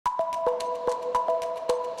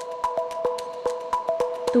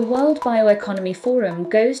The World BioEconomy Forum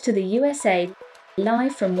goes to the USA,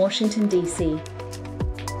 live from Washington, D.C.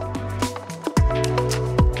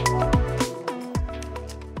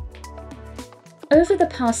 Over the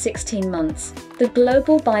past 16 months, the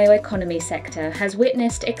global bioeconomy sector has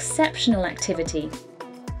witnessed exceptional activity.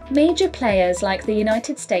 Major players like the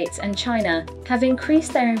United States and China have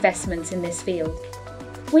increased their investments in this field.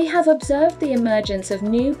 We have observed the emergence of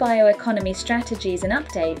new bioeconomy strategies and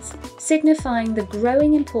updates, signifying the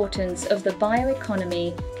growing importance of the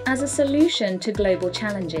bioeconomy as a solution to global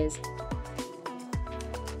challenges.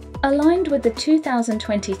 Aligned with the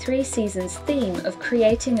 2023 season's theme of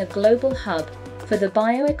creating a global hub for the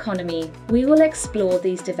bioeconomy, we will explore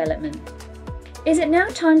these developments. Is it now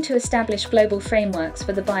time to establish global frameworks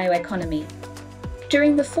for the bioeconomy?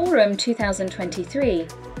 During the Forum 2023,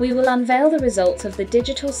 we will unveil the results of the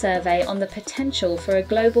digital survey on the potential for a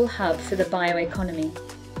global hub for the bioeconomy.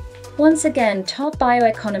 Once again, top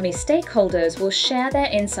bioeconomy stakeholders will share their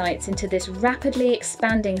insights into this rapidly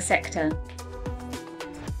expanding sector.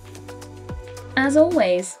 As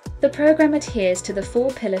always, the program adheres to the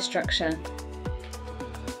four-pillar structure.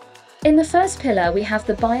 In the first pillar, we have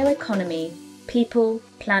the bioeconomy, people,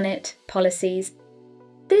 planet, policies.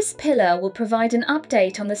 This pillar will provide an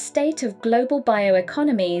update on the state of global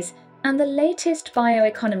bioeconomies and the latest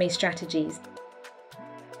bioeconomy strategies.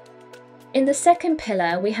 In the second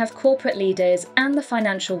pillar, we have corporate leaders and the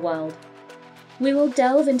financial world. We will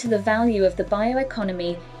delve into the value of the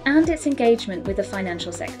bioeconomy and its engagement with the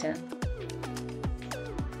financial sector.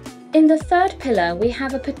 In the third pillar, we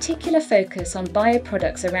have a particular focus on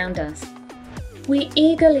bioproducts around us. We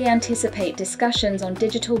eagerly anticipate discussions on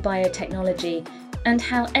digital biotechnology and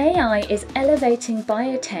how AI is elevating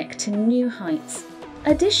biotech to new heights.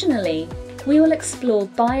 Additionally, we will explore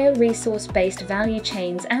bioresource-based value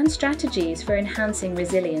chains and strategies for enhancing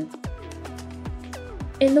resilience.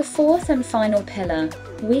 In the fourth and final pillar,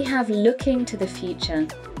 we have looking to the future.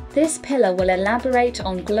 This pillar will elaborate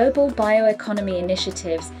on global bioeconomy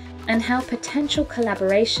initiatives and how potential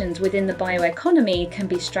collaborations within the bioeconomy can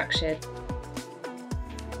be structured.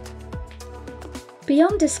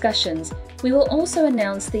 Beyond discussions, we will also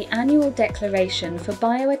announce the annual declaration for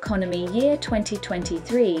Bioeconomy Year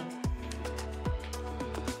 2023.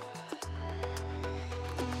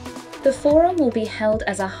 The forum will be held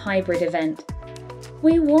as a hybrid event.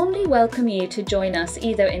 We warmly welcome you to join us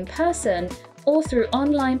either in person or through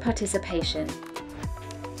online participation.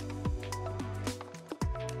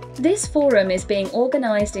 This forum is being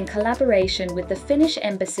organized in collaboration with the Finnish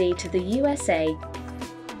Embassy to the USA.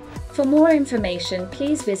 For more information,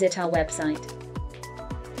 please visit our website.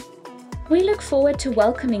 We look forward to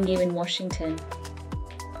welcoming you in Washington.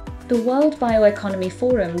 The World BioEconomy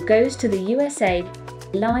Forum goes to the USA,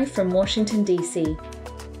 live from Washington, D.C.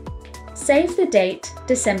 Save the date,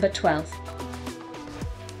 December 12th.